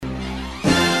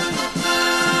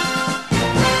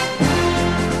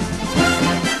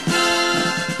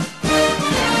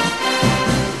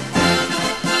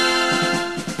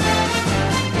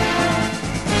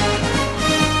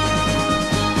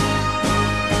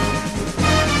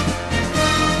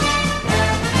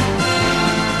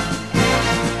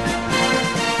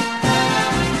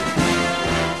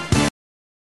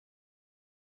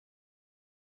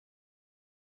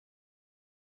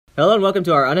Hello and welcome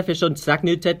to our unofficial Sac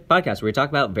Nude Tit podcast where we talk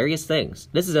about various things.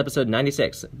 This is episode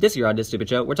 96. This year on This Stupid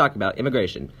Show, we're talking about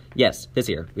immigration. Yes, this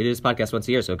year. We do this podcast once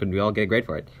a year, so could we all get a grade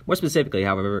for it? More specifically,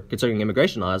 however, concerning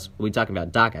immigration laws, we'll be talking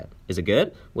about DACA. Is it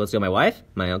good? Will it steal my wife,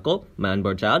 my uncle, my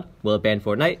unborn child? Will it ban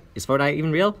Fortnite? Is Fortnite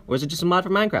even real? Or is it just a mod for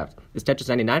Minecraft? Is Tetris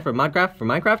 99 for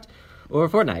Minecraft? Or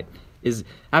Fortnite? Is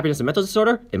happiness a mental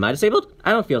disorder? Am I disabled?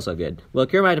 I don't feel so good. Will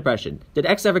it cure my depression? Did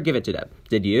X ever give it to them?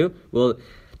 Did you? Will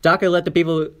DACA let the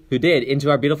people who did into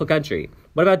our beautiful country?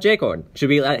 What about J-Corn? Should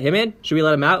we let him in? Should we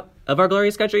let him out of our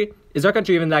glorious country? Is our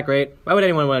country even that great? Why would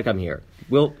anyone want to come here?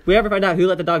 Will we ever find out who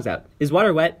let the dogs out? Is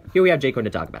water wet? Here we have J-Corn to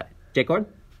talk about it. J-Corn?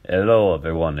 Hello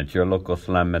everyone, it's your local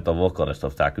slam metal vocalist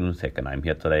of Sac Nude Tit, and I'm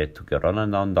here today to get running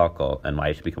down DACA and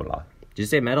why speak of law. Did you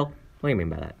say metal? What do you mean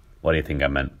by that? What do you think I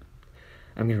meant?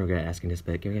 I'm going to regret asking this,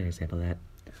 but give me an example of that.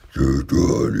 You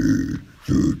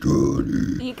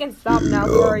can stop now,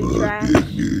 Corey Trash.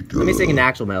 Let me sing an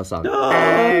actual metal song.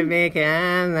 Stop! You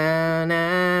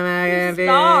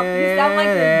sound like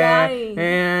you're dying.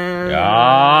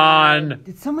 John!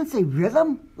 Did someone say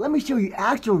rhythm? Let me show you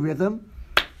actual rhythm.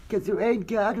 Cause you ain't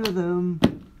got rhythm.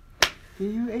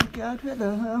 You ain't got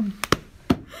rhythm.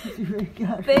 You ain't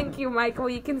got Thank you, Michael.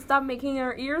 You can stop making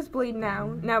our ears bleed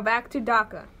now. Now back to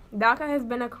DACA. DACA has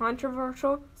been a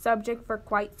controversial subject for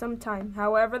quite some time.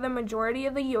 However, the majority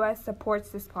of the U.S. supports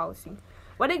this policy.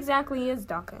 What exactly is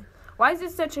DACA? Why is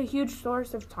it such a huge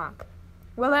source of talk?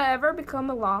 Will it ever become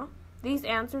a law? These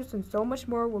answers and so much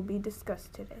more will be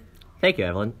discussed today. Thank you,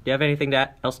 Evelyn. Do you have anything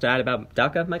else to add about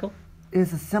DACA, Michael? It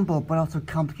is a simple but also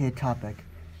complicated topic.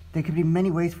 There could be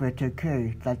many ways for it to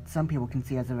occur that some people can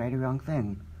see as a right or wrong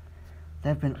thing.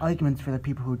 There have been arguments for the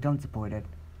people who don't support it.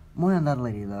 More on that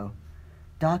later, though.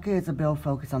 DACA is a bill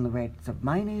focused on the rights of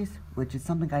minors, which is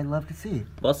something I love to see.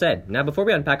 Well said. Now, before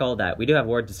we unpack all of that, we do have a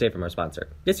word to say from our sponsor.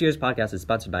 This year's podcast is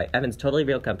sponsored by Evan's Totally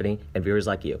Real Company and viewers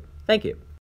like you. Thank you.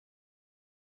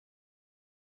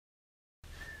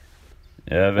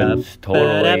 Evan's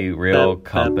Totally Real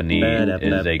Company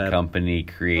is a company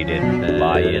created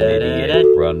by an idiot,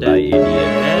 run by idiots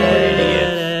for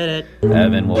idiots.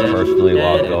 Evan will personally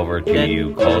walk over to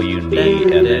you, call you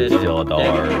neat, and then steal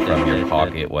 $1 from your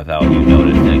pocket without you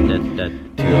noticing.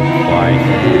 To apply,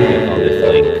 click on this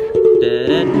link.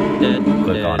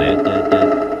 Click on it.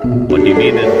 What do you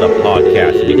mean this is a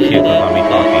podcast and you can't click on me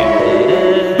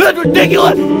talking? That's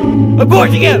ridiculous! I'm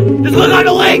forcing you! Just click on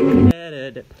the link!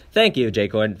 Thank you,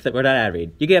 J-Corn, for that ad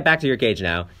read. You can get back to your cage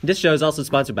now. This show is also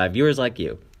sponsored by viewers like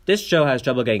you. This show has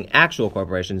trouble getting actual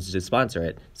corporations to sponsor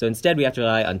it, so instead we have to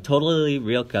rely on totally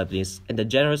real companies and the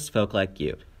generous folk like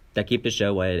you that keep the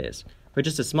show what it is. For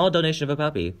just a small donation of a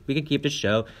puppy, we can keep this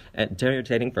show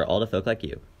entertaining for all the folk like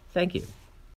you. Thank you.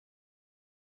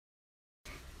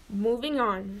 Moving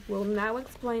on, we'll now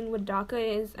explain what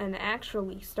DACA is and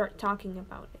actually start talking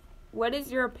about it. What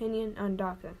is your opinion on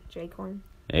DACA, J-Corn?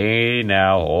 Hey,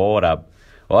 now, hold up.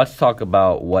 Well, let's talk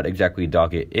about what exactly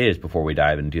DACA is before we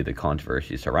dive into the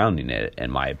controversy surrounding it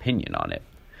and my opinion on it.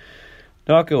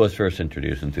 DACA was first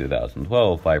introduced in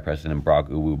 2012 by President Barack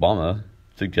Obama,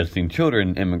 suggesting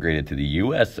children immigrated to the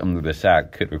U.S. under this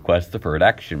act could request deferred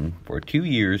action for 2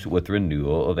 years with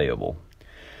renewal available.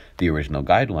 The original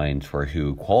guidelines for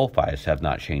who qualifies have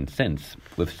not changed since,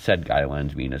 with said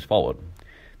guidelines being as followed.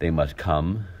 They must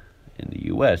come in the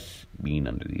U.S. being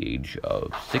under the age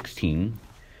of 16.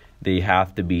 They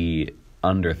have to be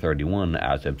under 31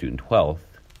 as of June 12th,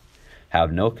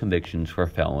 have no convictions for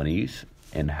felonies,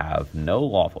 and have no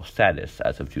lawful status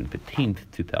as of June 15th,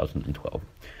 2012.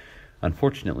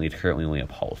 Unfortunately, it's currently only a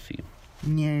policy.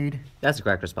 Nerd. That's the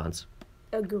correct response.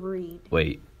 Agreed.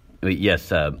 Wait,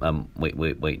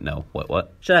 no,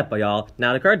 what? Shut up, y'all.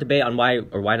 Now, the current debate on why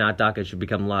or why not DACA should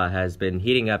become law has been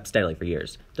heating up steadily for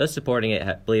years. Those supporting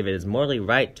it believe it is morally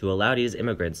right to allow these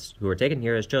immigrants who were taken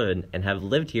here as children and have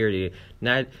lived here in the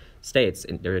United States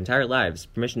in their entire lives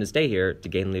permission to stay here to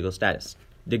gain legal status.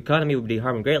 The economy would be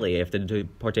harmed greatly if the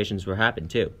deportations were happened,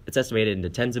 too. It's estimated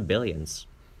into tens of billions.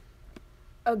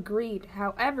 Agreed.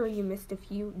 However, you missed a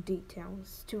few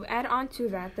details. To add on to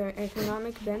that, the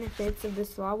economic benefits of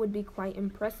this law would be quite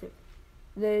impressive.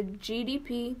 The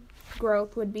GDP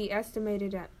growth would be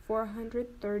estimated at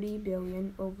 $430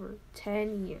 billion over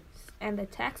 10 years, and the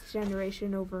tax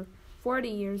generation over 40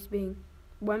 years being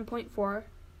 1.4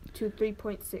 to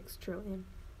 3.6 trillion.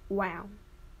 Wow.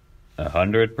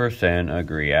 100%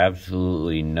 agree.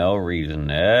 Absolutely no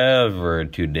reason ever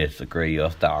to disagree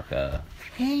with DACA.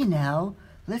 Hey now,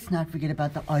 let's not forget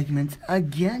about the arguments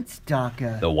against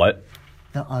DACA. The what?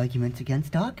 The arguments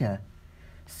against DACA.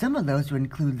 Some of those would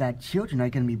include that children are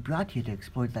going to be brought here to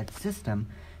exploit that system,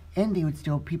 and they would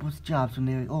steal people's jobs when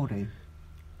they're older.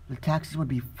 The taxes would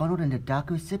be funneled into DACA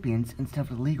recipients instead of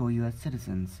the legal U.S.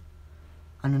 citizens.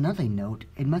 On another note,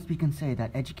 it must be considered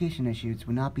that education issues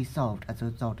will not be solved as a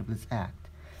result of this act.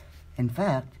 In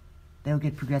fact, they will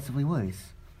get progressively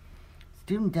worse.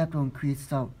 Student debt will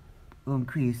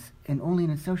increase, and only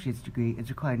an associate's degree is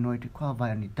required in order to qualify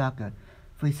under DACA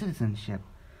for citizenship,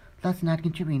 thus not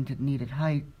contributing to the needed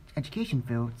high education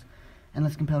fields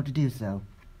unless compelled to do so.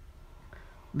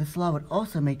 This law would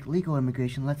also make legal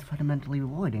immigration less fundamentally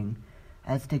rewarding,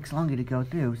 as it takes longer to go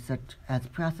through such as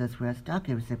process, whereas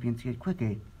DACA recipients get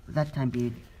quicker, with that time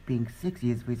being 6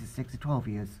 years versus 6 to 12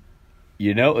 years.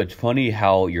 You know, it's funny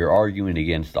how you're arguing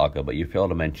against DACA, but you fail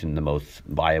to mention the most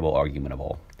viable argument of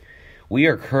all. We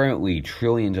are currently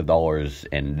trillions of dollars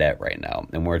in debt right now,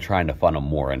 and we're trying to funnel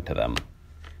more into them.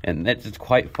 And it's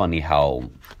quite funny how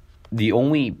the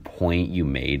only point you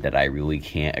made that I really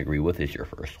can't agree with is your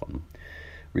first one.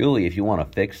 Really, if you want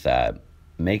to fix that,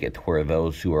 make it to where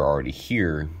those who are already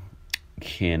here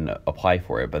can apply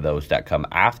for it, but those that come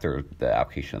after the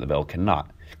application of the bill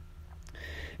cannot.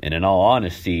 And in all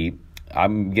honesty,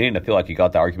 I'm getting to feel like you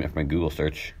got the argument from a Google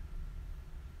search.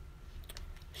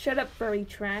 Shut up, furry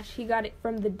trash. He got it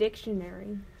from the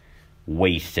dictionary.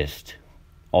 Racist.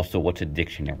 Also, what's a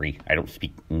dictionary? I don't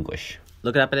speak English.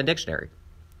 Look it up in a dictionary.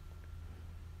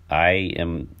 I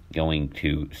am going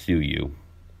to sue you.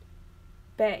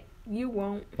 Bet you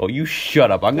won't. Oh, you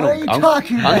shut up. I'm What are you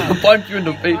talking I'm about? gonna punch you in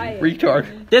the face, Quiet.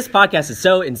 retard. This podcast is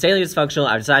so insanely dysfunctional,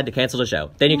 I decided to cancel the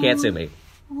show. Then you can't sue me.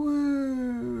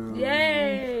 Woo.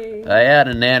 Yay! I had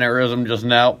an aneurysm just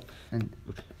now.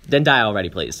 Then die already,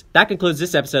 please. That concludes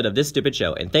this episode of This Stupid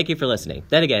Show, and thank you for listening.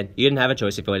 Then again, you didn't have a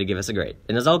choice if you wanted to give us a grade.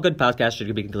 And as all good podcasts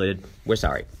should be concluded, we're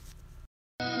sorry.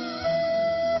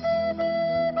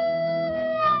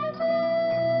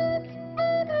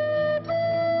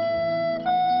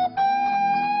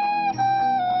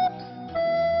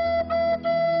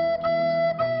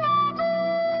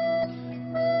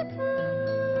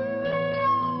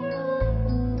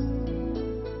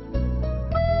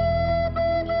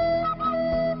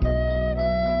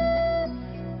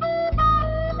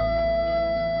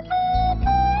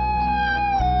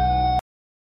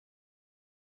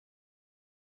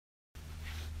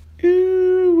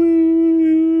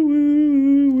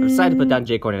 I decided to put down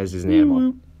Jay Cornette as an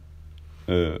animal.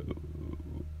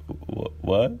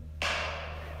 What?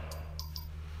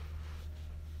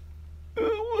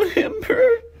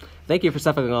 Thank you for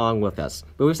suffering along with us,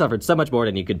 but we've suffered so much more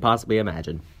than you could possibly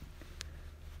imagine.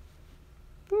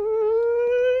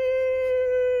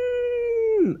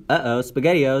 Uh-oh,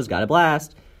 SpaghettiOs got a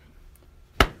blast.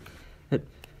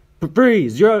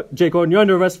 Freeze! Jay Corn, you're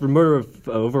under arrest for murder of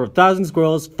over 1,000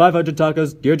 squirrels, 500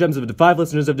 tacos, dear gems of the 5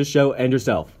 listeners of this show, and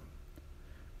yourself.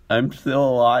 I'm still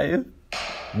alive?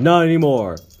 Not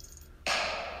anymore.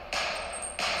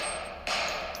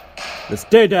 Now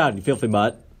stay down, you filthy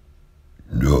mutt.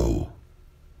 No.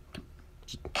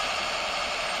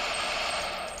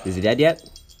 Is he dead yet?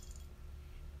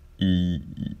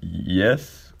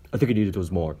 Yes? I think he needed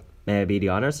was more. May I be the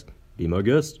honors? Be my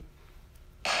guest.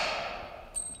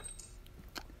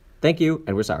 Thank you,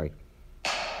 and we're sorry.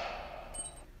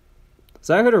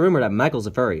 So I heard a rumor that Michael's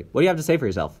a furry. What do you have to say for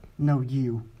yourself? No,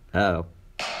 you. Uh-oh.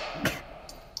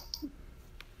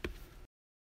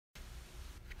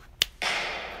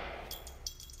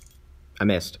 I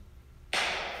missed.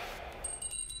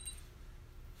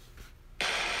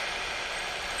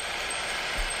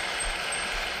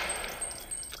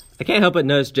 I can't help but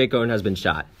notice Jake Gordon has been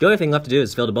shot. The only thing left to do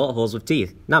is fill the bullet holes with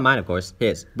teeth. Not mine, of course.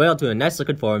 His. Boiled to a nice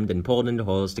liquid form, then pulled into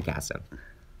holes to cast them.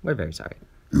 We're very sorry.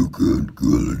 You can't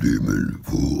kill a demon,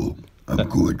 fool. I'm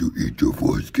going to eat your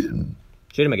foreskin.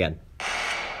 Shoot him again.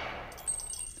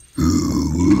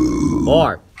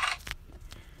 4.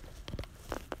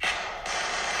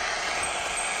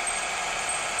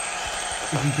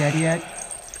 Is he dead yet?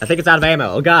 I think it's out of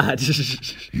ammo. Oh, God.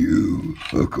 You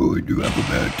are going to have a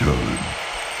bad time.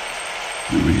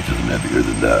 The reason I'm happier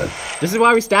than that. This is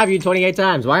why we stabbed you 28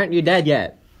 times. Why aren't you dead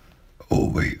yet? Oh,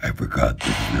 wait, I forgot this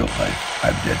is real life.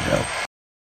 I'm dead now.